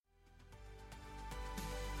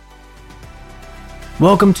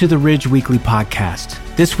Welcome to the Ridge Weekly Podcast.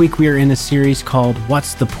 This week we are in a series called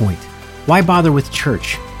What's the Point? Why bother with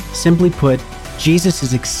church? Simply put, Jesus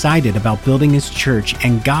is excited about building his church,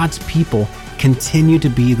 and God's people continue to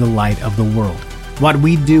be the light of the world. What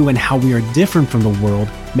we do and how we are different from the world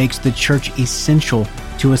makes the church essential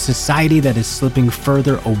to a society that is slipping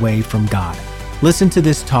further away from God. Listen to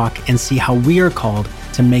this talk and see how we are called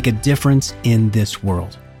to make a difference in this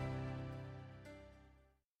world.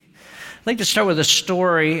 I'd like to start with a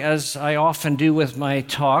story, as I often do with my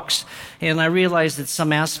talks, and I realize that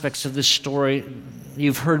some aspects of this story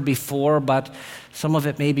you've heard before, but some of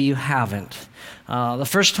it maybe you haven't. The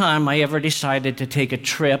first time I ever decided to take a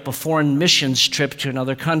trip, a foreign missions trip to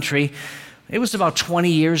another country, it was about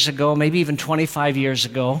 20 years ago, maybe even 25 years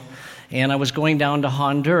ago, and I was going down to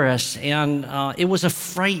Honduras, and it was a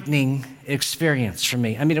frightening experience for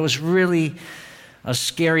me. I mean, it was really a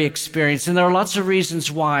scary experience, and there are lots of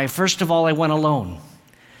reasons why. First of all, I went alone.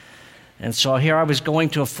 And so here I was going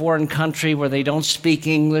to a foreign country where they don't speak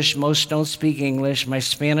English. Most don't speak English. My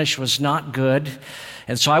Spanish was not good.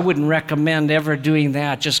 And so I wouldn't recommend ever doing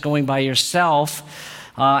that, just going by yourself.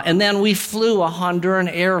 And then we flew a Honduran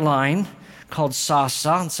airline called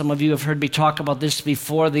SASA. And some of you have heard me talk about this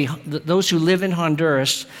before. Those who live in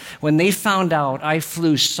Honduras, when they found out I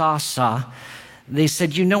flew SASA, they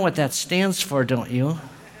said, "You know what that stands for, don't you?"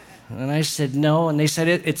 And I said, "No." And they said,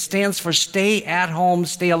 it stands for Stay at Home,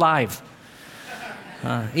 Stay Alive.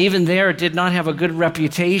 Even there, it did not have a good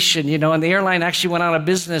reputation, and the airline actually went out of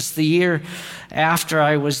business the year after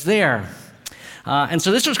I was there. And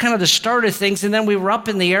so this was kind of the start of things. And then we were up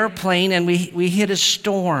in the airplane, and we hit a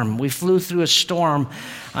storm. We flew through a storm.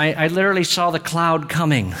 I literally saw the cloud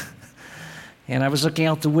coming. And I was looking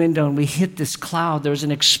out the window, and we hit this cloud. There was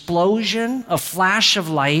an explosion, a flash of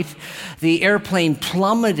light. The airplane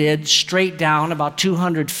plummeted straight down, about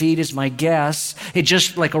 200 feet is my guess. It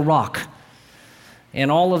just like a rock. And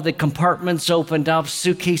all of the compartments opened up,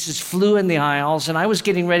 suitcases flew in the aisles, and I was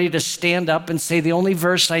getting ready to stand up and say the only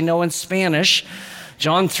verse I know in Spanish,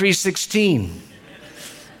 John 3:16.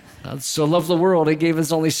 God so loved the world, he gave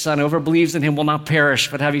his only son. Whoever believes in him will not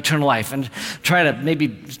perish, but have eternal life. And try to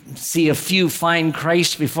maybe see a few find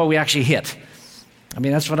Christ before we actually hit. I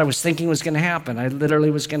mean, that's what I was thinking was going to happen. I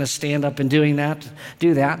literally was going to stand up and do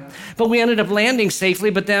that. But we ended up landing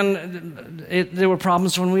safely, but then there were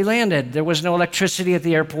problems when we landed. There was no electricity at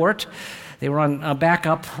the airport. They were on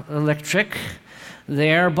backup electric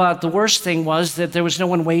there. But the worst thing was that there was no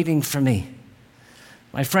one waiting for me.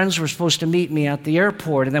 My friends were supposed to meet me at the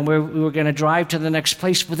airport, and then we were going to drive to the next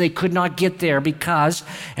place, but they could not get there because,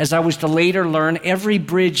 as I was to later learn, every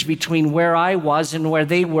bridge between where I was and where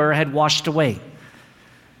they were had washed away.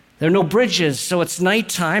 There are no bridges, so it's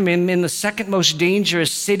nighttime. I'm in the second most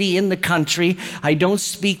dangerous city in the country. I don't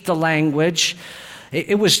speak the language.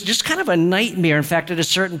 It was just kind of a nightmare. In fact, at a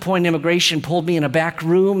certain point, immigration pulled me in a back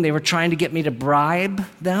room. They were trying to get me to bribe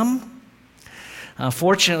them.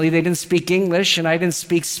 Fortunately, they didn't speak English, and I didn't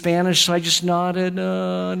speak Spanish, so I just nodded,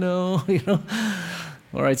 no.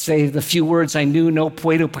 Or I'd say the few words I knew, no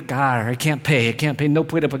puedo pagar, I can't pay, no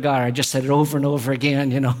puedo pagar. I just said it over and over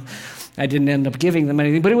again, I didn't end up giving them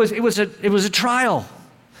anything, but it was a trial.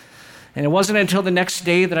 And it wasn't until the next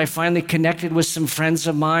day that I finally connected with some friends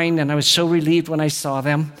of mine, and I was so relieved when I saw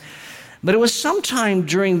them. But it was sometime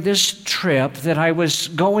during this trip that I was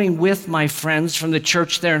going with my friends from the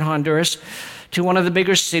church there in Honduras to one of the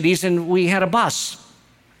bigger cities, and we had a bus.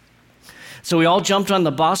 So we all jumped on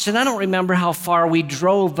the bus, and I don't remember how far we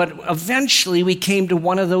drove, but eventually we came to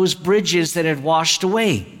one of those bridges that had washed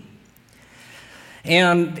away.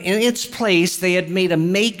 And in its place, they had made a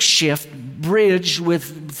makeshift bridge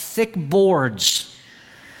with thick boards.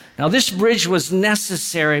 Now, this bridge was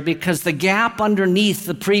necessary because the gap underneath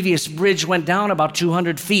the previous bridge went down about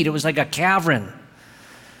 200 feet. It was like a cavern.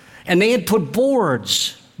 And they had put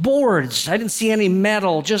boards. I didn't see any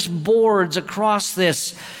metal, just boards across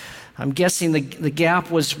this. I'm guessing the gap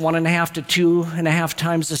was 1.5 to 2.5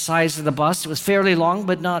 times the size of the bus. It was fairly long,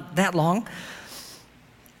 but not that long.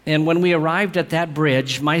 And when we arrived at that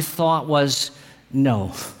bridge, my thought was,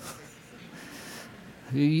 no.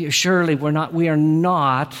 Surely we are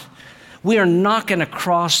not going to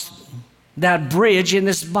cross that bridge in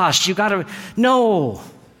this bus. No.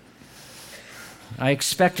 I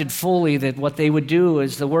expected fully that what they would do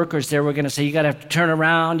is the workers there were going to say, you got to have to turn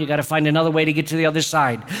around, you got to find another way to get to the other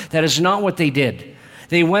side. That is not what they did.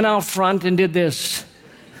 They went out front and did this.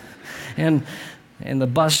 And the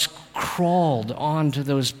bus crawled onto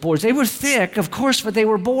those boards. They were thick, of course, but they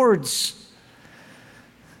were boards.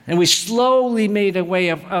 And we slowly made our way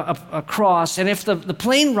across. And if the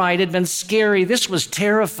plane ride had been scary, this was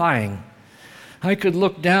terrifying. I could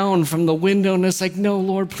look down from the window and it's like, no,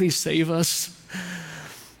 Lord, please save us.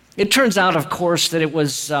 It turns out, of course, that it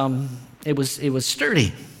was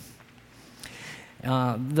sturdy.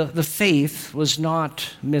 The faith was not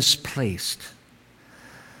misplaced.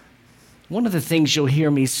 One of the things you'll hear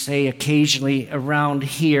me say occasionally around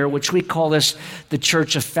here, which we call this, the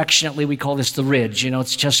church affectionately, we call this the Ridge. You know,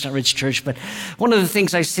 it's Chestnut Ridge Church. But one of the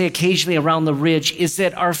things I say occasionally around the Ridge is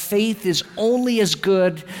that our faith is only as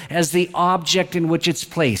good as the object in which it's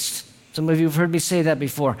placed. Some of you have heard me say that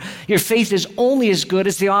before. Your faith is only as good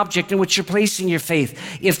as the object in which you're placing your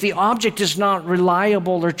faith. If the object is not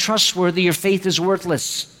reliable or trustworthy, your faith is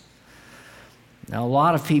worthless. Now, a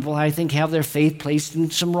lot of people, I think, have their faith placed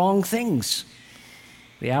in some wrong things.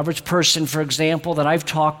 The average person, for example, that I've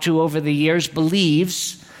talked to over the years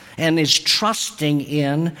believes and is trusting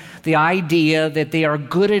in the idea that they are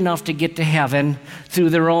good enough to get to heaven through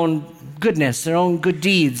their own goodness, their own good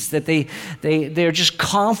deeds, that they're just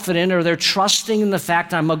confident or they're trusting in the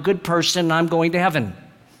fact I'm a good person and I'm going to heaven,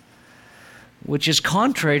 which is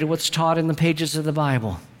contrary to what's taught in the pages of the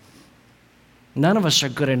Bible. None of us are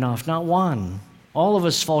good enough, not one. All of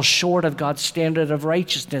us fall short of God's standard of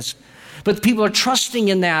righteousness. But people are trusting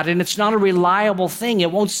in that, and it's not a reliable thing.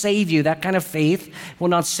 It won't save you. That kind of faith will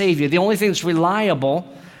not save you. The only thing that's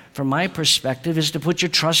reliable, from my perspective, is to put your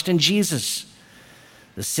trust in Jesus,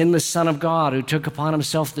 the sinless Son of God who took upon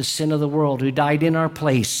himself the sin of the world, who died in our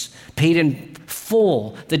place, paid in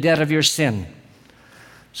full the debt of your sin,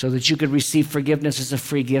 so that you could receive forgiveness as a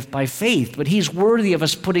free gift by faith. But he's worthy of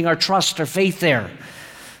us putting our trust, our faith there.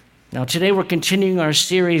 Now, today we're continuing our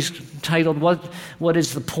series titled, What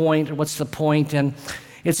is the Point? Or What's the Point? And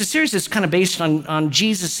it's a series that's kind of based on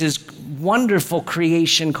Jesus' wonderful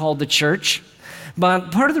creation called the church.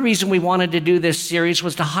 But part of the reason we wanted to do this series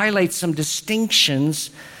was to highlight some distinctions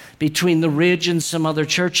between the Ridge and some other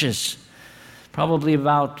churches. Probably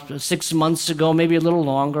about 6 months ago, maybe a little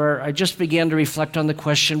longer, I just began to reflect on the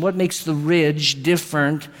question, what makes the Ridge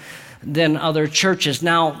different than other churches?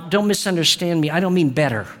 Now, don't misunderstand me. I don't mean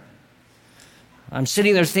better. I'm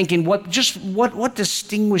sitting there thinking, what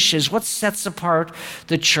distinguishes, what sets apart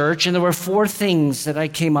the church? And there were 4 things that I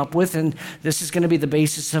came up with, and this is going to be the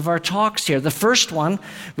basis of our talks here. The first one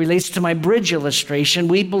relates to my bridge illustration.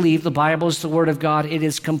 We believe the Bible is the Word of God. It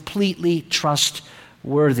is completely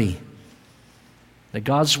trustworthy. That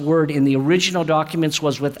God's Word in the original documents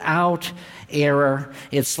was without error.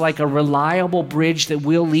 It's like a reliable bridge that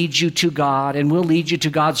will lead you to God and will lead you to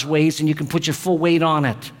God's ways, and you can put your full weight on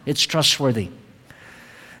it. It's trustworthy.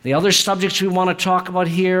 The other subjects we want to talk about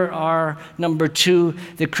here are, number 2,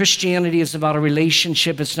 that Christianity is about a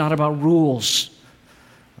relationship. It's not about rules.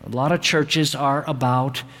 A lot of churches are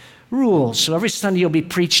about rules. So every Sunday you'll be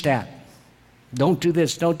preached at. Don't do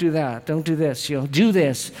this, don't do that, don't do this, do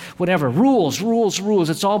this, whatever. Rules.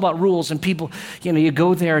 It's all about rules. And people, you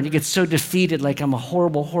go there and you get so defeated, like I'm a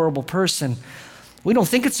horrible, horrible person. We don't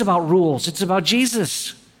think it's about rules. It's about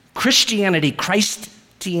Jesus. Christianity,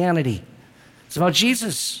 Christianity. It's about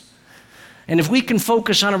Jesus. And if we can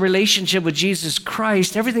focus on a relationship with Jesus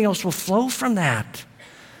Christ, everything else will flow from that.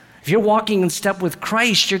 If you're walking in step with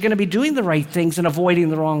Christ, you're going to be doing the right things and avoiding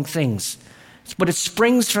the wrong things. But it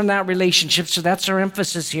springs from that relationship, so that's our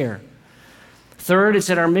emphasis here. Third is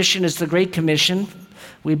that our mission is the Great Commission.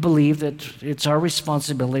 We believe that it's our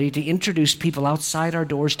responsibility to introduce people outside our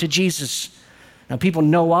doors to Jesus. Now, people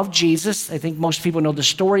know of Jesus. I think most people know the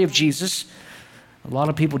story of Jesus. A lot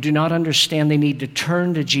of people do not understand they need to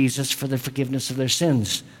turn to Jesus for the forgiveness of their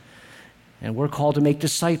sins. And we're called to make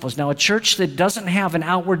disciples. Now, a church that doesn't have an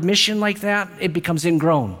outward mission like that, it becomes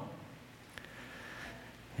ingrown.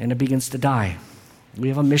 And it begins to die. We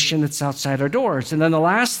have a mission that's outside our doors. And then the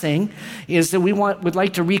last thing is that would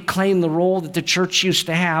like to reclaim the role that the church used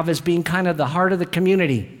to have as being kind of the heart of the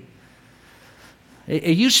community.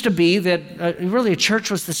 It used to be that really a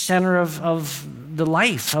church was the center of the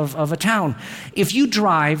life of a town. If you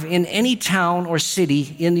drive in any town or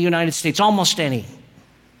city in the United States, almost any,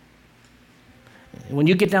 when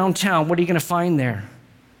you get downtown, what are you going to find there?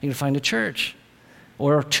 You're going to find a church,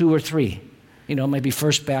 or 2 or 3. Maybe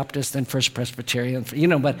First Baptist, then First Presbyterian,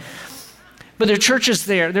 but there are churches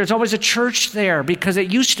there. There's always a church there because it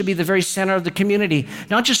used to be the very center of the community,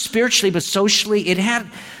 not just spiritually, but socially.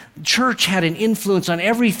 Church had an influence on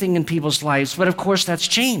everything in people's lives, but of course that's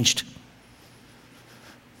changed.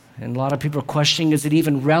 And a lot of people are questioning, is it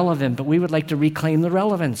even relevant? But we would like to reclaim the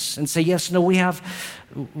relevance and say, yes, no, we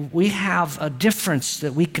have a difference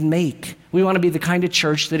that we can make. We want to be the kind of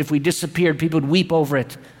church that if we disappeared, people would weep over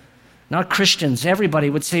it. Not Christians. Everybody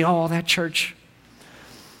would say, oh, that church.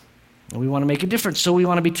 We want to make a difference. So we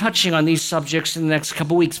want to be touching on these subjects in the next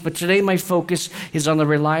couple weeks. But today my focus is on the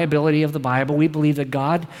reliability of the Bible. We believe that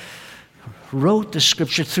God wrote the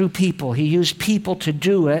Scripture through people. He used people to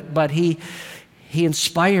do it, but He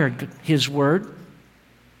inspired His Word.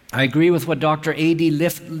 I agree with what Dr. A.D.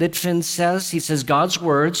 Litfin says. He says God's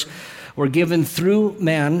words were given through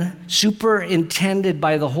men, superintended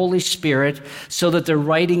by the Holy Spirit, so that their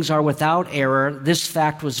writings are without error. This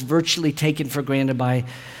fact was virtually taken for granted by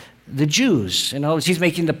the Jews. In other words, he's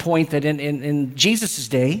making the point that in Jesus'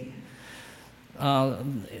 day,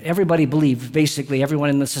 everybody believed, basically everyone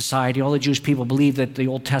in the society, all the Jewish people believed that the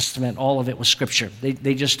Old Testament, all of it was Scripture.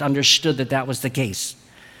 They just understood that that was the case,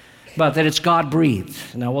 but that it's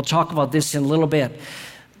God-breathed. Now, we'll talk about this in a little bit.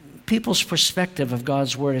 People's perspective of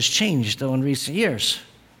God's Word has changed, though, in recent years.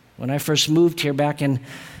 When I first moved here back in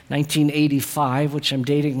 1985, which I'm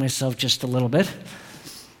dating myself just a little bit,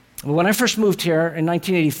 when I first moved here in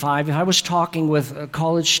 1985, I was talking with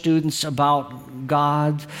college students about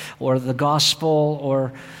God or the gospel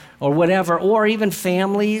or whatever, or even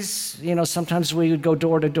families. You know, sometimes we would go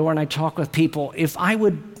door to door and I'd talk with people. If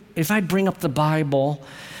I'd bring up the Bible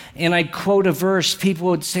and I'd quote a verse, people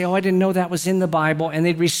would say, "Oh, I didn't know that was in the Bible," and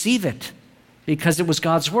they'd receive it because it was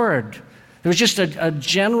God's Word. There was just a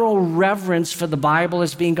general reverence for the Bible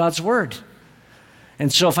as being God's Word.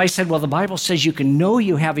 And so if I said, "Well, the Bible says you can know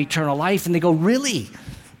you have eternal life," and they go, "Really?"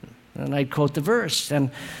 And I'd quote the verse,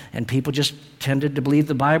 and people just tended to believe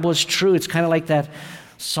the Bible is true. It's kind of like that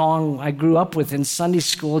song I grew up with in Sunday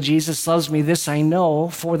school, "Jesus loves me, this I know,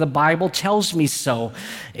 for the Bible tells me so."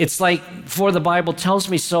 It's like, "For the Bible tells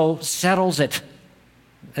me so" settles it.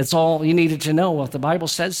 That's all you needed to know. Well, if the Bible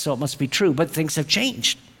says so, it must be true. But things have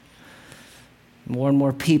changed. More and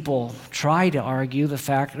more people try to argue the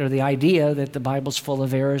fact or the idea that the Bible's full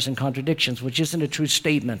of errors and contradictions, which isn't a true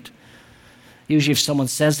statement. Usually if someone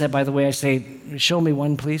says that, by the way, I say, "Show me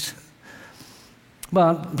one, please."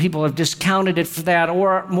 But people have discounted it for that.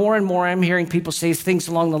 Or more and more I'm hearing people say things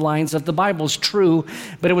along the lines of, the Bible's true,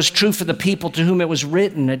 but it was true for the people to whom it was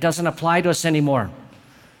written. It doesn't apply to us anymore.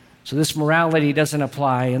 So this morality doesn't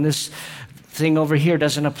apply, and this thing over here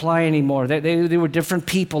doesn't apply anymore. They were different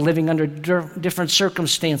people living under different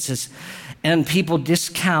circumstances, and people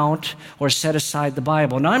discount or set aside the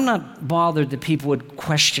Bible. Now, I'm not bothered that people would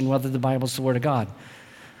question whether the Bible's the Word of God.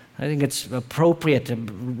 I think it's appropriate to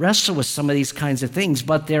wrestle with some of these kinds of things,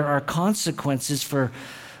 but there are consequences for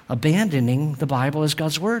abandoning the Bible as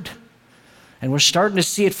God's Word. And we're starting to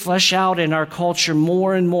see it flesh out in our culture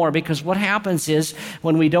more and more, because what happens is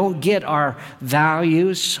when we don't get our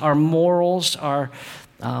values, our morals, our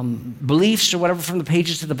beliefs or whatever from the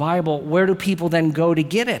pages of the Bible, where do people then go to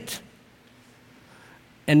get it?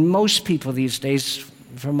 And most people these days,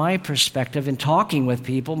 from my perspective in talking with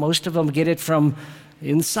people, most of them get it from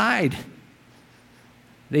inside.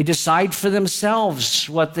 They decide for themselves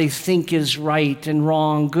what they think is right and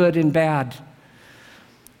wrong, good and bad.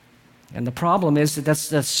 And the problem is that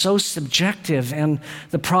that's so subjective. And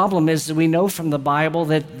the problem is that we know from the Bible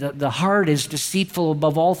that the heart is deceitful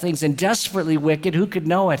above all things and desperately wicked. Who could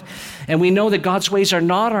know it? And we know that God's ways are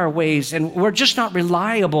not our ways. And we're just not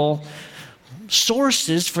reliable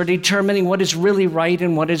sources for determining what is really right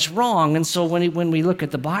and what is wrong. And so when we look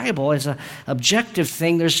at the Bible as an objective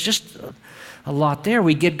thing, there's just a lot there.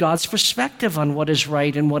 We get God's perspective on what is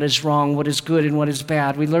right and what is wrong, what is good and what is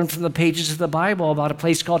bad. We learn from the pages of the Bible about a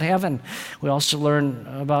place called heaven. We also learn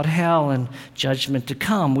about hell and judgment to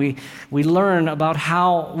come. We learn about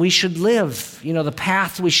how we should live, the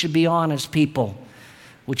path we should be on as people,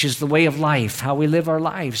 which is the way of life, how we live our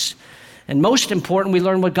lives. And most important, we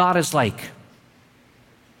learn what God is like.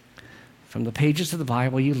 From the pages of the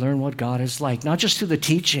Bible, you learn what God is like, not just through the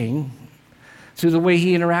teaching, through the way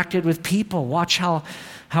he interacted with people. Watch how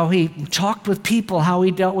he talked with people, how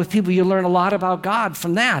he dealt with people. You learn a lot about God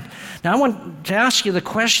from that. Now, I want to ask you the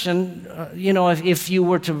question, if you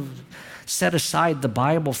were to set aside the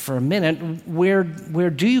Bible for a minute, where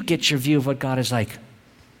do you get your view of what God is like?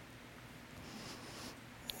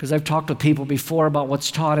 Because I've talked with people before about what's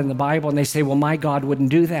taught in the Bible, and they say, well, my God wouldn't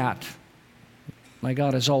do that. My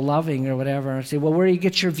God is all loving or whatever. I say, well, where do you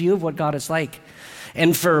get your view of what God is like?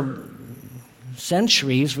 And for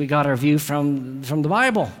centuries, we got our view from the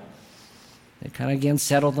Bible. It kind of, again,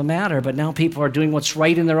 settled the matter. But now people are doing what's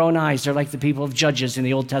right in their own eyes. They're like the people of Judges in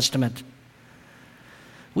the Old Testament.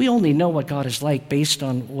 We only know what God is like based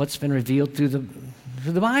on what's been revealed through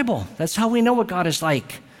the Bible. That's how we know what God is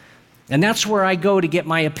like. And that's where I go to get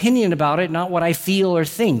my opinion about it, not what I feel or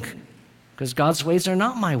think. Because God's ways are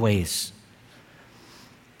not my ways.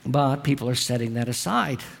 But people are setting that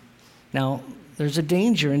aside. Now, There's a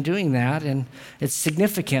danger in doing that, and it's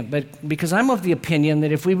significant. But because I'm of the opinion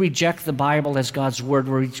that if we reject the Bible as God's word,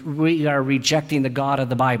 we are rejecting the God of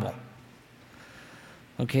the Bible.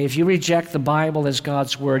 Okay, if you reject the Bible as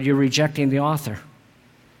God's word, you're rejecting the author,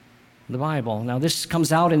 the Bible. Now, this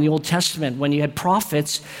comes out in the Old Testament when you had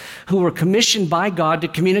prophets who were commissioned by God to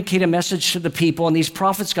communicate a message to the people, and these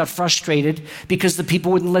prophets got frustrated because the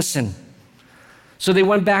people wouldn't listen. So they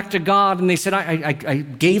went back to God and they said, I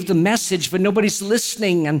gave the message, but nobody's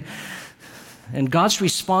listening. And God's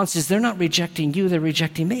response is, they're not rejecting you, they're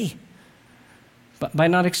rejecting me. But by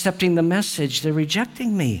not accepting the message, they're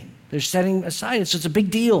rejecting me. They're setting aside. So it's a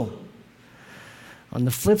big deal. On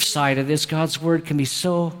the flip side of this, God's word can be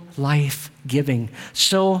so life-giving,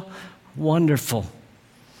 so wonderful.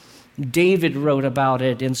 David wrote about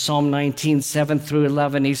it in Psalm 19, 7 through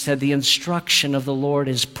 11. He said, the instruction of the Lord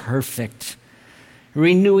is perfect,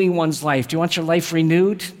 renewing one's life. Do you want your life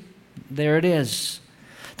renewed? There it is.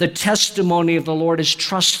 The testimony of the Lord is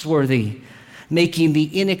trustworthy, making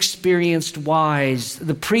the inexperienced wise.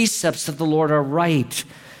 The precepts of the Lord are right,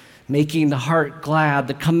 making the heart glad.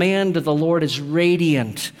 The command of the Lord is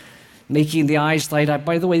radiant, making the eyes light up.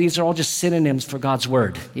 By the way, these are all just synonyms for God's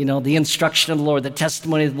word. You know, the instruction of the Lord, the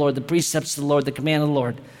testimony of the Lord, the precepts of the Lord, the command of the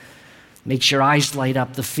Lord. Makes your eyes light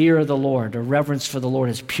up. The fear of the Lord, or reverence for the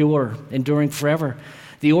Lord, is pure, enduring forever.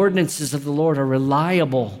 The ordinances of the Lord are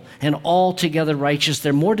reliable and altogether righteous.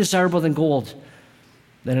 They're more desirable than gold,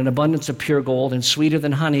 than an abundance of pure gold, and sweeter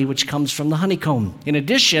than honey, which comes from the honeycomb. In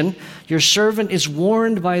addition, your servant is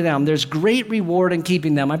warned by them. There's great reward in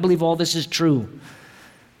keeping them. I believe all this is true,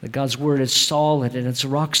 that God's word is solid and it's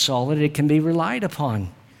rock solid. It can be relied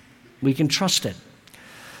upon. We can trust it.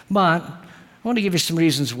 But I want to give you some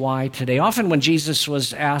reasons why today. Often when Jesus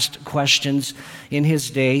was asked questions in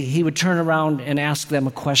his day, he would turn around and ask them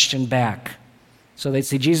a question back. So they'd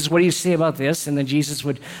say, Jesus, what do you say about this? And then Jesus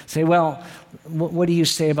would say, well, what do you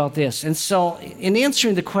say about this? And so in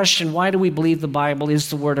answering the question, why do we believe the Bible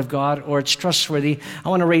is the Word of God or it's trustworthy, I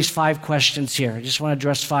want to raise 5 questions here. I just want to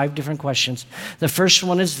address 5 different questions. The first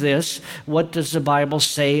one is this: what does the Bible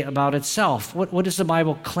say about itself? What does the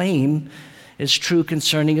Bible claim is true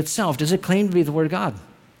concerning itself? Does it claim to be the Word of God?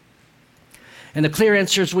 And the clear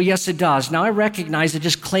answer is, well, yes, it does. Now, I recognize that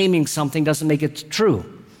just claiming something doesn't make it true.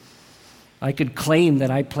 I could claim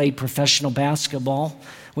that I played professional basketball.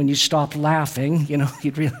 When you stop laughing, you know,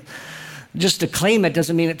 just to claim it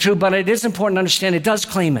doesn't mean it's true, but it is important to understand it does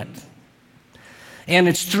claim it. And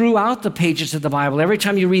it's throughout the pages of the Bible. Every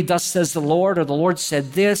time you read, thus says the Lord, or the Lord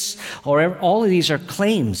said this, or all of these are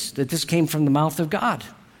claims that this came from the mouth of God.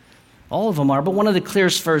 All of them are, but one of the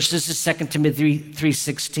clearest verses is 2 Timothy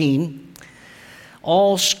 3:16.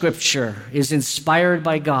 All Scripture is inspired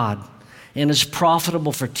by God and is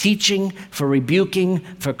profitable for teaching, for rebuking,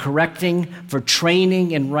 for correcting, for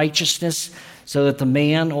training in righteousness, so that the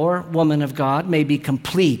man or woman of God may be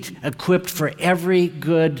complete, equipped for every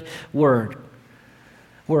good work.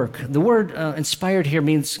 The word inspired here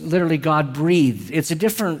means literally God breathed. It's a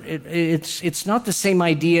different, it's not the same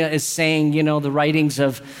idea as saying, you know, the writings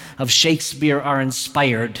of Shakespeare are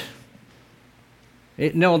inspired.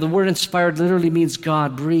 No, the word inspired literally means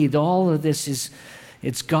God breathed. All of this is,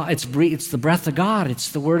 it's God, it's the breath of God. It's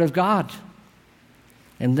the word of God.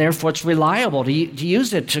 And therefore it's reliable to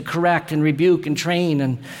use it to correct and rebuke and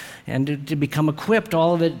train and to become equipped,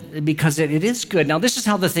 all of it, because it is good. Now, this is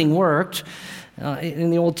how the thing worked in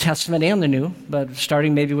the Old Testament and the New, but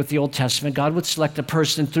starting maybe with the Old Testament. God would select a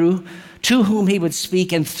person to whom he would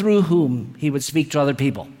speak and through whom he would speak to other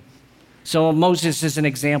people. So Moses is an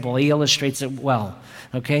example. He illustrates it well,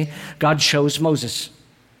 okay? God chose Moses,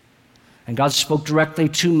 and God spoke directly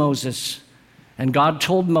to Moses. And God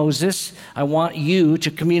told Moses, I want you to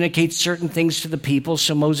communicate certain things to the people,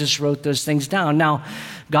 so Moses wrote those things down. Now,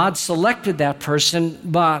 God selected that person,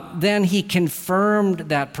 but then he confirmed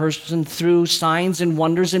that person through signs and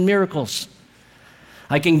wonders and miracles.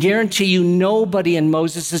 I can guarantee you nobody in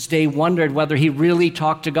Moses' day wondered whether he really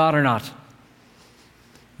talked to God or not.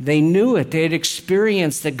 They knew it. They had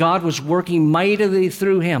experienced that God was working mightily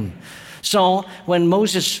through him. So when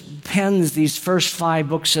Moses pens these first 5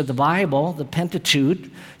 books of the Bible, the Pentateuch,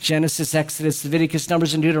 Genesis, Exodus, Leviticus,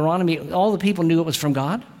 Numbers, and Deuteronomy, all the people knew it was from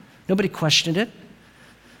God. Nobody questioned it.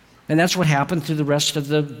 And that's what happened through the rest of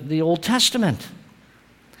the Old Testament.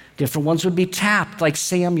 Different ones would be tapped, like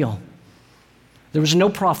Samuel. There was no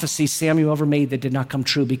prophecy Samuel ever made that did not come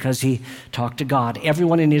true because he talked to God.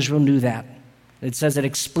 Everyone in Israel knew that. It says it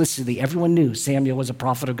explicitly. Everyone knew Samuel was a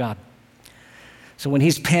prophet of God. So when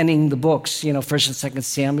he's penning the books, 1st and 2nd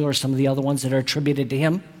Samuel or some of the other ones that are attributed to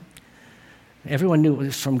him, everyone knew it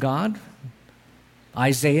was from God.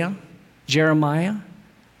 Isaiah, Jeremiah.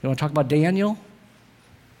 You want to talk about Daniel?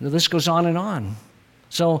 The list goes on and on.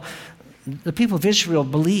 So the people of Israel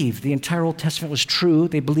believed the entire Old Testament was true.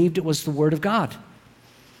 They believed it was the Word of God.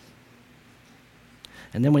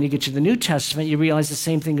 And then when you get to the New Testament, you realize the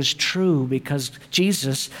same thing is true because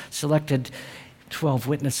Jesus selected 12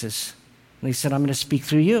 witnesses. And he said, I'm going to speak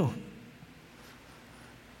through you.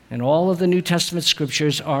 And all of the New Testament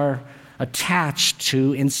scriptures are attached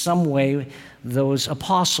to, in some way, those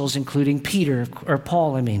apostles, including Peter, or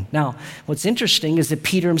Paul, I mean. Now, what's interesting is that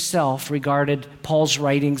Peter himself regarded Paul's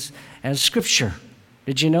writings as scripture.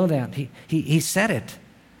 Did you know that? He said it.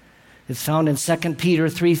 It's found in 2 Peter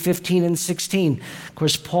 3:15 and 16. Of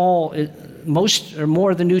course, Paul, most or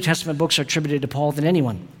more of the New Testament books are attributed to Paul than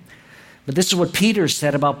anyone. But this is what Peter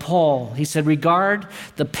said about Paul. He said, regard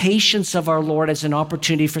the patience of our Lord as an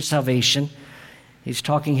opportunity for salvation. He's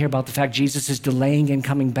talking here about the fact Jesus is delaying and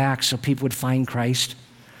coming back so people would find Christ.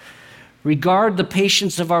 Regard the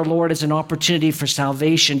patience of our Lord as an opportunity for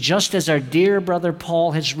salvation, just as our dear brother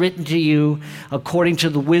Paul has written to you according to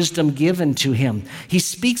the wisdom given to him. He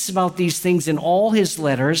speaks about these things in all his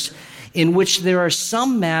letters, in which there are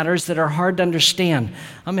some matters that are hard to understand.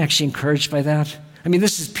 I'm actually encouraged by that. I mean,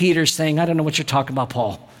 this is Peter saying, I don't know what you're talking about,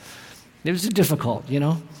 Paul. It was difficult, you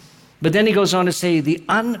know. But then he goes on to say, the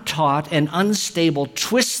untaught and unstable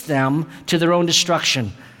twist them to their own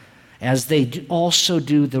destruction, as they also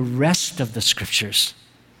do the rest of the scriptures.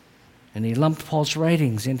 And he lumped Paul's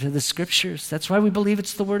writings into the scriptures. That's why we believe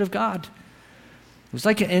it's the Word of God. It was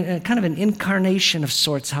like a kind of an incarnation of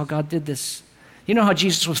sorts, how God did this. You know how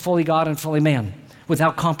Jesus was fully God and fully man,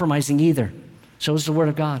 without compromising either. So is the Word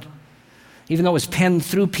of God. Even though it was penned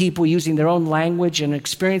through people using their own language and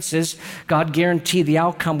experiences, God guaranteed the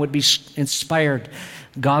outcome would be inspired.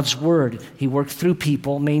 God's Word. He worked through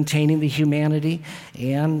people, maintaining the humanity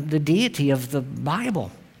and the deity of the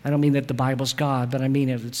Bible. I don't mean that the Bible's God, but I mean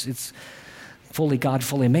it's fully God,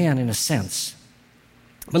 fully man in a sense.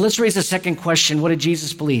 But let's raise a second question. What did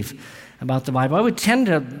Jesus believe about the Bible? I would tend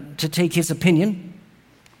to take his opinion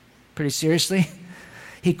pretty seriously.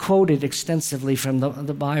 He quoted extensively from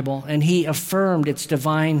the Bible, and he affirmed its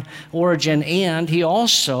divine origin, and he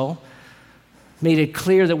also made it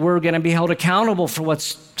clear that we're going to be held accountable for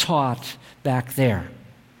what's taught back there.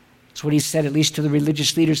 That's what he said, at least to the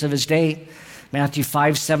religious leaders of his day. Matthew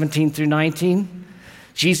 5:17 through 19.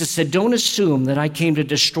 Jesus said, don't assume that I came to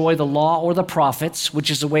destroy the law or the prophets,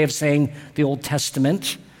 which is a way of saying the Old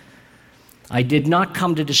Testament. I did not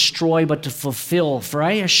come to destroy, but to fulfill. For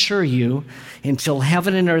I assure you, until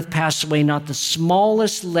heaven and earth pass away, not the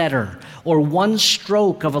smallest letter or one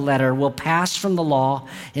stroke of a letter will pass from the law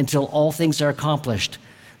until all things are accomplished.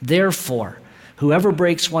 Therefore, whoever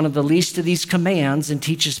breaks one of the least of these commands and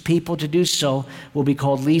teaches people to do so will be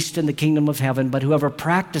called least in the kingdom of heaven. But whoever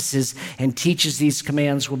practices and teaches these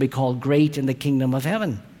commands will be called great in the kingdom of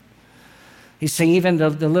heaven. He's saying even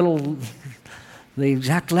the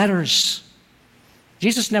exact letters.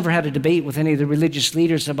 Jesus never had a debate with any of the religious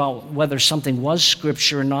leaders about whether something was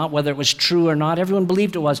scripture or not, whether it was true or not. Everyone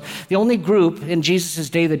believed it was. The only group in Jesus'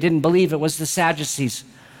 day that didn't believe it was the Sadducees.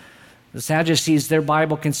 The Sadducees, their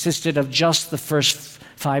Bible consisted of just the first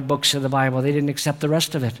 5 books of the Bible. They didn't accept the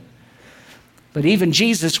rest of it. But even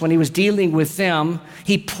Jesus, when he was dealing with them,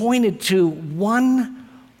 he pointed to one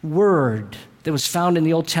word that was found in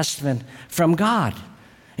the Old Testament from God.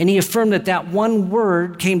 And he affirmed that that one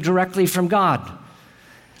word came directly from God.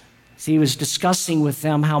 See, he was discussing with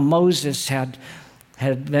them how Moses had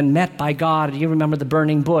been met by God. You remember the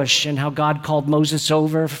burning bush and how God called Moses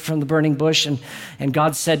over from the burning bush. And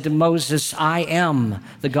God said to Moses, I am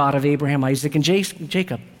the God of Abraham, Isaac, and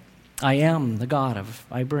Jacob. I am the God of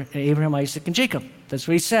Abraham, Isaac, and Jacob. That's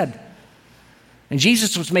what he said. And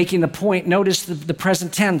Jesus was making the point. Notice the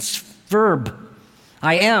present tense verb.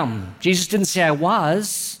 I am. Jesus didn't say I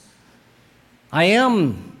was. I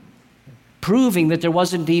am. Proving that there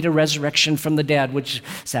was indeed a resurrection from the dead, which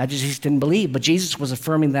Sadducees didn't believe. But Jesus was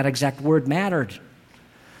affirming that exact word mattered.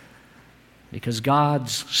 Because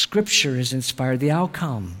God's scripture is inspired. The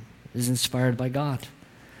outcome is inspired by God.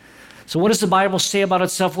 So what does the Bible say about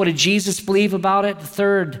itself? What did Jesus believe about it?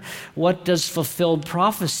 Third, what does fulfilled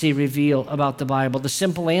prophecy reveal about the Bible? The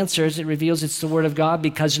simple answer is it reveals it's the Word of God,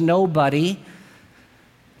 because nobody,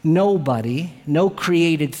 no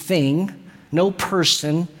created thing, no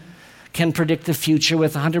person can predict the future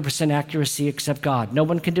with 100% accuracy except God. No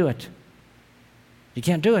one can do it. You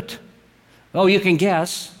can't do it. Oh, you can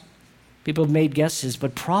guess. People have made guesses,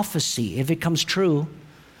 but prophecy, if it comes true,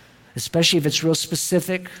 especially if it's real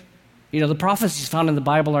specific, the prophecies found in the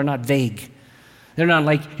Bible are not vague. They're not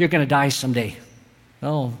like, you're going to die someday.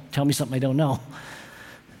 Oh, tell me something I don't know.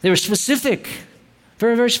 They were specific,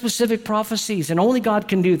 very, very specific prophecies, and only God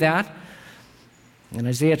can do that. In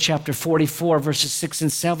Isaiah chapter 44, verses 6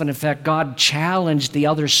 and 7, in fact, God challenged the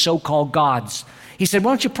other so-called gods. He said,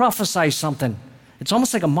 why don't you prophesy something? It's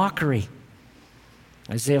almost like a mockery.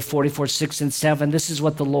 Isaiah 44, 6 and 7, this is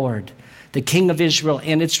what the Lord, the King of Israel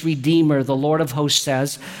and its Redeemer, the Lord of hosts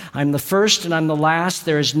says, I'm the first and I'm the last.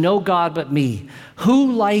 There is no God but me.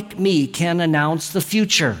 Who like me can announce the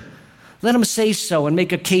future? Let him say so and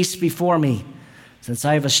make a case before me. Since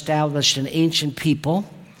I have established an ancient people,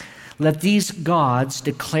 let these gods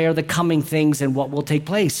declare the coming things and what will take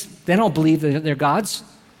place. They don't believe that they're gods.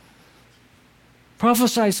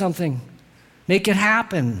 Prophesy something. Make it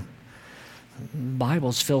happen. The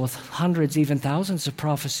Bible's filled with hundreds, even thousands of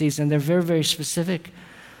prophecies, and they're very, very specific.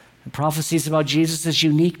 And prophecies about Jesus'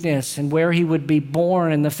 uniqueness and where he would be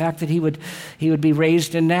born and the fact that he would be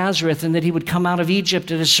raised in Nazareth and that he would come out of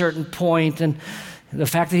Egypt at a certain point, and the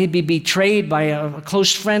fact that he'd be betrayed by a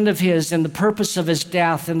close friend of his, and the purpose of his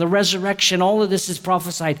death and the resurrection, all of this is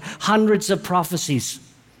prophesied. Hundreds of prophecies.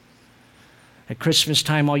 At Christmas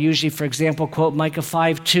time, I'll usually, for example, quote Micah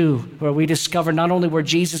 5:2, where we discover not only where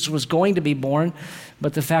Jesus was going to be born,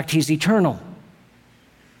 but the fact he's eternal.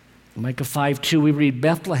 In Micah 5:2, we read,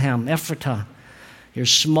 Bethlehem, Ephratah, you're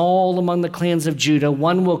small among the clans of Judah.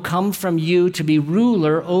 One will come from you to be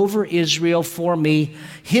ruler over Israel for me.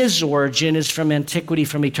 His origin is from antiquity,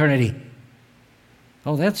 from eternity.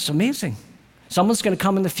 Oh, that's amazing. Someone's going to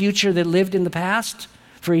come in the future that lived in the past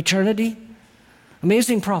for eternity.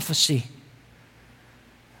 Amazing prophecy.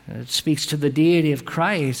 It speaks to the deity of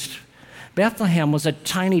Christ. Bethlehem was a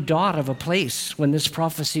tiny dot of a place when this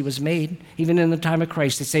prophecy was made. Even in the time of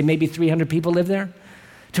Christ, they say maybe 300 people lived there.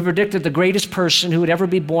 To predict that the greatest person who would ever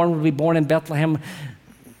be born in Bethlehem,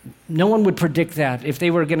 no one would predict that. If they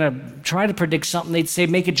were going to try to predict something, they'd say,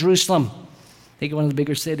 make it Jerusalem. Make it one of the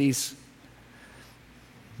bigger cities.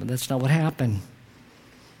 But that's not what happened.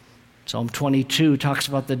 Psalm 22 talks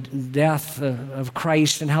about the death of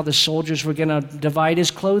Christ and how the soldiers were going to divide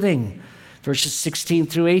his clothing. Verses 16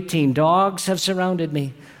 through 18, dogs have surrounded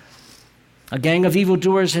me. A gang of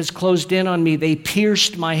evildoers has closed in on me. They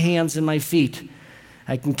pierced my hands and my feet.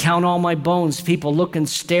 I can count all my bones. People look and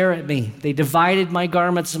stare at me. They divided my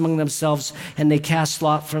garments among themselves, and they cast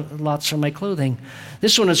lots for my clothing.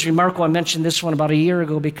 This one is remarkable. I mentioned this one about a year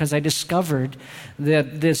ago because I discovered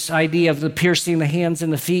that this idea of the piercing the hands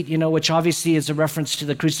and the feet, which obviously is a reference to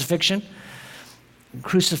the crucifixion.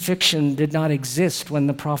 Crucifixion did not exist when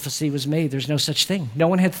the prophecy was made. There's no such thing. No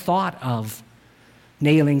one had thought of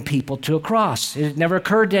nailing people to a cross. It had never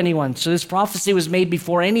occurred to anyone. So this prophecy was made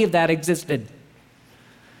before any of that existed.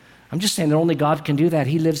 I'm just saying that only God can do that.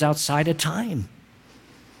 He lives outside of time.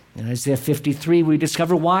 In Isaiah 53, we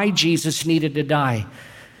discover why Jesus needed to die.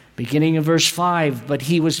 Beginning in verse 5, but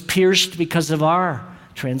he was pierced because of our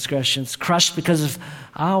transgressions, crushed because of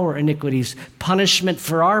our iniquities. Punishment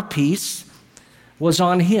for our peace was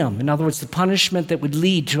on him. In other words, the punishment that would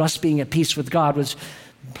lead to us being at peace with God was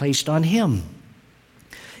placed on him.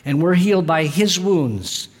 And we're healed by his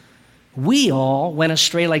wounds. We all went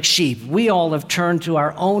astray like sheep. We all have turned to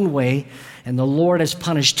our own way, and the Lord has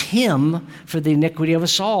punished him for the iniquity of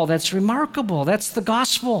us all. That's remarkable. That's the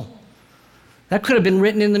gospel. That could have been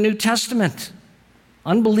written in the New Testament.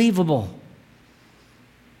 Unbelievable.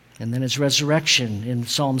 And then his resurrection in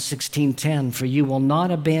Psalm 16:10, for you will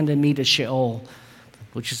not abandon me to Sheol,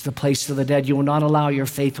 which is the place of the dead. You will not allow your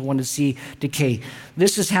faithful one to see decay.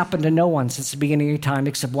 This has happened to no one since the beginning of time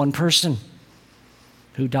except one person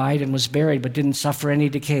who died and was buried but didn't suffer any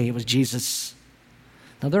decay. It was Jesus.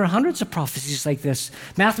 Now, there are hundreds of prophecies like this.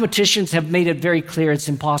 Mathematicians have made it very clear it's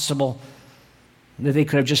impossible that they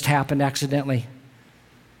could have just happened accidentally.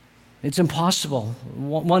 It's impossible.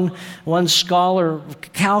 One scholar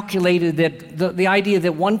calculated that the idea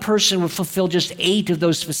that one person would fulfill just 8 of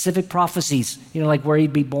those specific prophecies, like where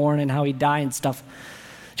he'd be born and how he'd die and stuff,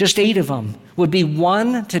 just 8 of them, would be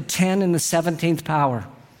 1 to 10 in the 17th power.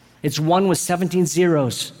 It's 1 with 17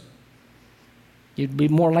 zeros. You'd be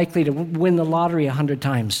more likely to win the lottery 100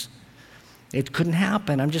 times. It couldn't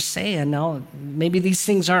happen. I'm just saying, now, maybe these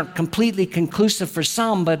things aren't completely conclusive for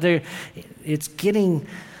some, but it's getting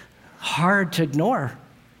hard to ignore.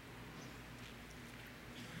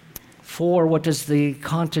 4, what does the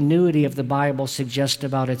continuity of the Bible suggest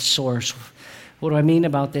about its source? What do I mean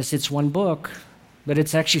about this? It's one book, but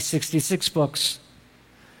it's actually 66 books.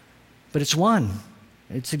 But it's one.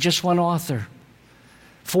 It's just one author.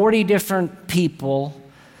 40 different people,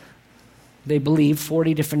 they believe,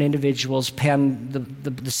 40 different individuals penned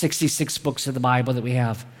the 66 books of the Bible that we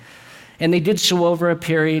have. And they did so over a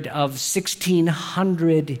period of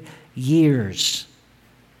 1,600 years.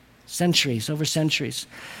 centuries, over centuries.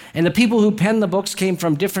 And the people who penned the books came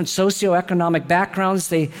from different socioeconomic backgrounds.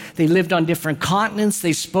 They lived on different continents.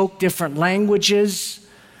 They spoke different languages.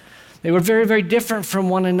 They were very, very different from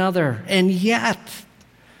one another. And yet,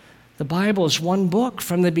 the Bible is one book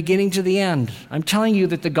from the beginning to the end. I'm telling you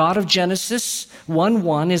that the God of Genesis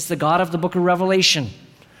 1:1 is the God of the book of Revelation.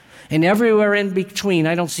 And everywhere in between,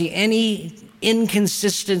 I don't see any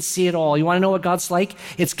inconsistency at all. You want to know what God's like?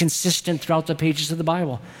 It's consistent throughout the pages of the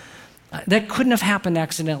Bible. That couldn't have happened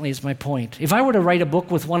accidentally, is my point. If I were to write a book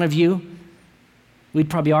with one of you, we'd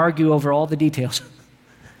probably argue over all the details.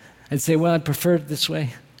 I'd say, well, I'd prefer it this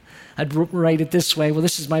way. I'd write it this way. Well,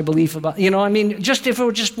 this is my belief about, just if it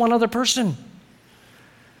were just one other person.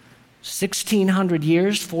 1,600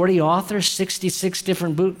 years, 40 authors, 66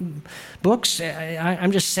 different books.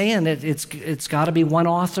 I'm just saying that it's got to be one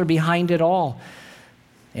author behind it all.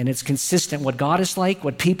 And it's consistent. What God is like,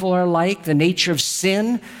 what people are like, the nature of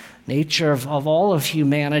sin, nature of all of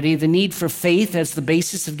humanity, the need for faith as the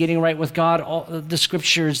basis of getting right with God. The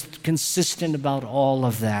Scripture is consistent about all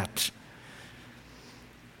of that.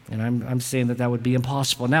 And I'm saying that would be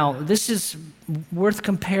impossible. Now, this is worth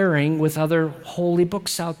comparing with other holy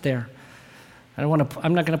books out there. I'm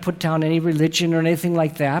not going to put down any religion or anything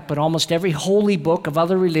like that, but almost every holy book of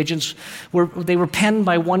other religions, they were penned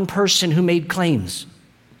by one person who made claims.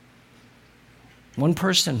 One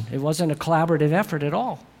person. It wasn't a collaborative effort at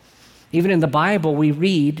all. Even in the Bible, we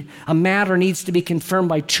read, a matter needs to be confirmed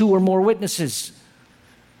by 2 or more witnesses.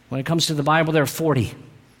 When it comes to the Bible, there are 40.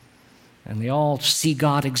 And they all see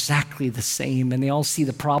God exactly the same, and they all see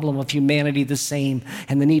the problem of humanity the same,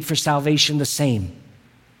 and the need for salvation the same.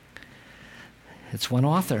 It's one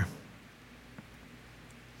author.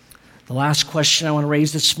 The last question I want to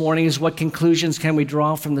raise this morning is, what conclusions can we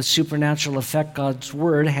draw from the supernatural effect God's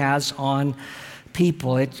Word has on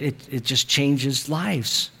people? It just changes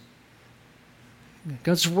lives.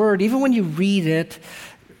 God's Word, even when you read it,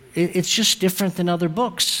 it's just different than other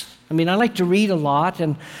books. I mean, I like to read a lot,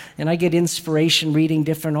 and I get inspiration reading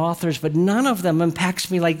different authors, but none of them impacts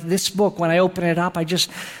me like this book. When I open it up, I'm just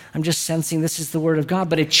sensing this is the Word of God,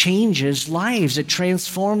 but it changes lives. It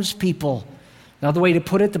transforms people. Now, the way to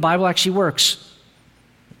put it, the Bible actually works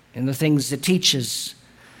in the things it teaches.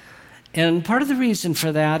 And part of the reason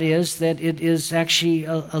for that is that it is actually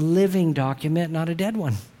a living document, not a dead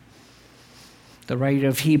one. The writer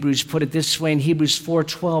of Hebrews put it this way in Hebrews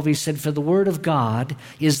 4:12. He said, "For the word of God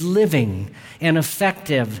is living and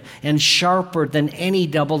effective and sharper than any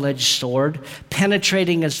double-edged sword,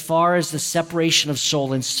 penetrating as far as the separation of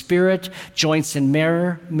soul and spirit, joints and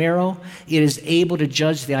marrow. It is able to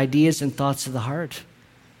judge the ideas and thoughts of the heart."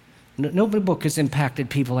 No book has impacted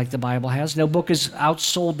people like the Bible has. No book has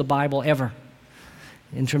outsold the Bible ever.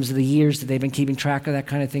 In terms of the years that they've been keeping track of that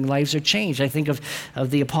kind of thing, lives are changed. I think of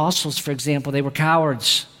the apostles, for example. They were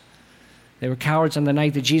cowards. They were cowards on the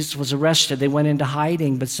night that Jesus was arrested. They went into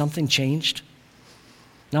hiding, but something changed.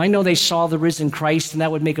 Now, I know they saw the risen Christ, and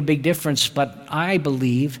that would make a big difference, but I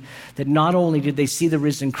believe that not only did they see the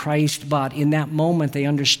risen Christ, but in that moment they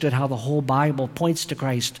understood how the whole Bible points to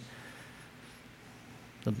Christ.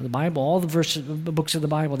 The Bible, all the books of the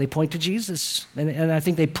Bible, they point to Jesus. And I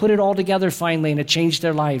think they put it all together finally, and it changed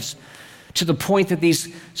their lives to the point that these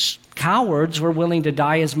cowards were willing to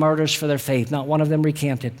die as martyrs for their faith. Not one of them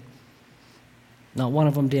recanted. Not one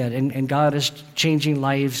of them did. And God is changing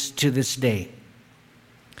lives to this day.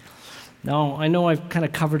 Now, I know I've kind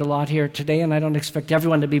of covered a lot here today, and I don't expect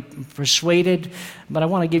everyone to be persuaded, but I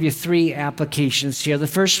want to give you 3 applications here. The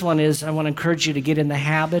first one is I want to encourage you to get in the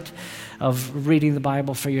habit of reading the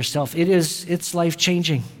Bible for yourself. It's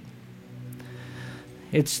life-changing.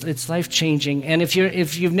 It's life-changing. And if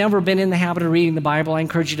you've never been in the habit of reading the Bible, I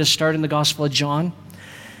encourage you to start in the Gospel of John.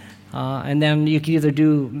 And then you can either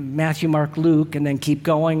do Matthew, Mark, Luke, and then keep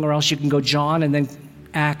going, or else you can go John and then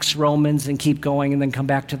Acts, Romans, and keep going, and then come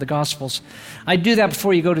back to the Gospels. I do that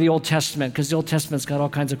before you go to the Old Testament, because the Old Testament's got all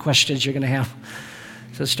kinds of questions you're going to have.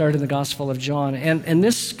 So start in the Gospel of John. And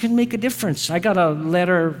this can make a difference. I got a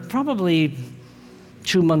letter probably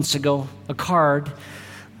 2 months ago, a card,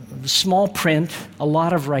 small print, a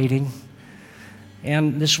lot of writing.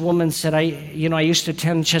 And this woman said, I used to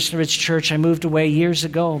attend Chestnut Ridge Church. I moved away years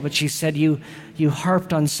ago, but she said, you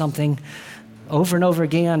harped on something over and over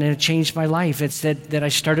again, and it changed my life. It's that I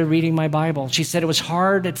started reading my Bible. She said it was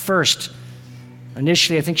hard at first.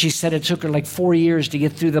 Initially, I think she said it took her like 4 years to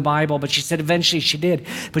get through the Bible, but she said eventually she did.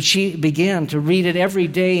 But she began to read it every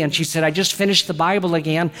day, and she said, I just finished the Bible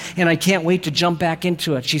again, and I can't wait to jump back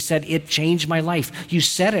into it. She said, it changed my life. You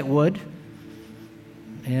said it would,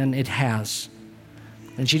 and it has.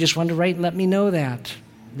 And she just wanted to write and let me know that.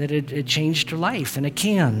 that it changed her life, and it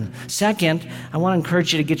can. Second, I want to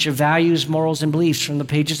encourage you to get your values, morals, and beliefs from the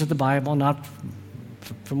pages of the Bible, not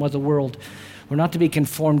from what the world. We're not to be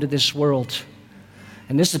conformed to this world.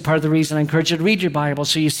 And this is part of the reason I encourage you to read your Bible,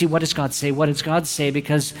 so you see, what does God say? What does God say?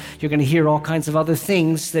 Because you're going to hear all kinds of other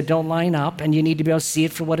things that don't line up, and you need to be able to see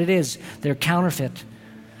it for what it is. They're counterfeit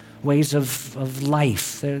ways of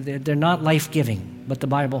life. They're not life-giving, but the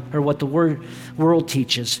Bible, or what the world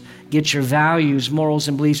teaches. Get your values, morals,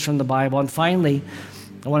 and beliefs from the Bible. And finally,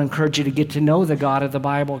 I want to encourage you to get to know the God of the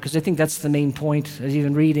Bible, because I think that's the main point of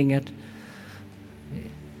even reading it.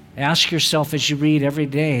 Ask yourself as you read every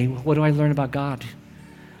day, what do I learn about God?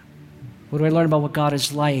 What do I learn about what God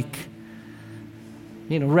is like?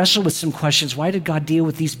 Wrestle with some questions. Why did God deal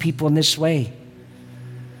with these people in this way?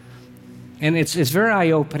 And it's very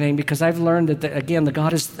eye-opening, because I've learned that, the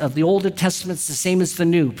God of the Old Testament is the same as the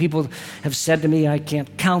New. People have said to me, I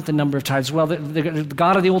can't count the number of times, well, the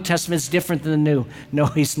God of the Old Testament is different than the New. No,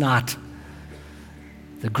 He's not.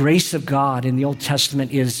 The grace of God in the Old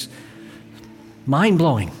Testament is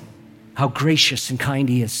mind-blowing. How gracious and kind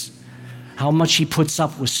He is. How much He puts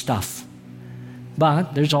up with stuff.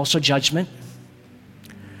 But there's also judgment.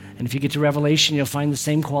 And if you get to Revelation, you'll find the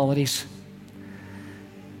same qualities.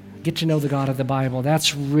 Get to know the God of the Bible.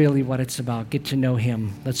 That's really what it's about. Get to know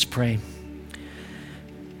Him. Let's pray.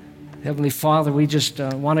 Heavenly Father, we just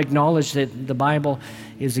want to acknowledge that the Bible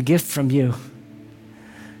is a gift from You.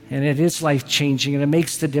 And it is life-changing, and it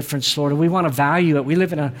makes the difference, Lord. And we want to value it. We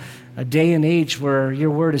live in a day and age where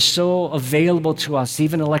Your Word is so available to us,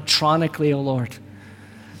 even electronically, oh Lord.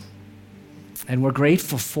 And we're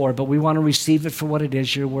grateful for it, but we want to receive it for what it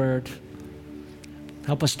is, Your Word.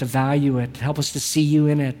 Help us to value it. Help us to see You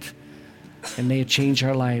in it. And may it change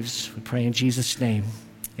our lives. We pray in Jesus' name.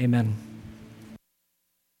 Amen.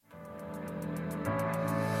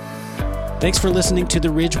 Thanks for listening to the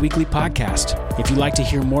Ridge Weekly Podcast. If you'd like to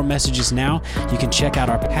hear more messages now, you can check out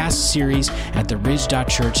our past series at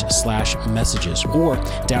theridge.church/messages or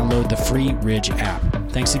download the free Ridge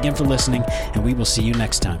app. Thanks again for listening, and we will see you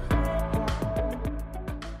next time.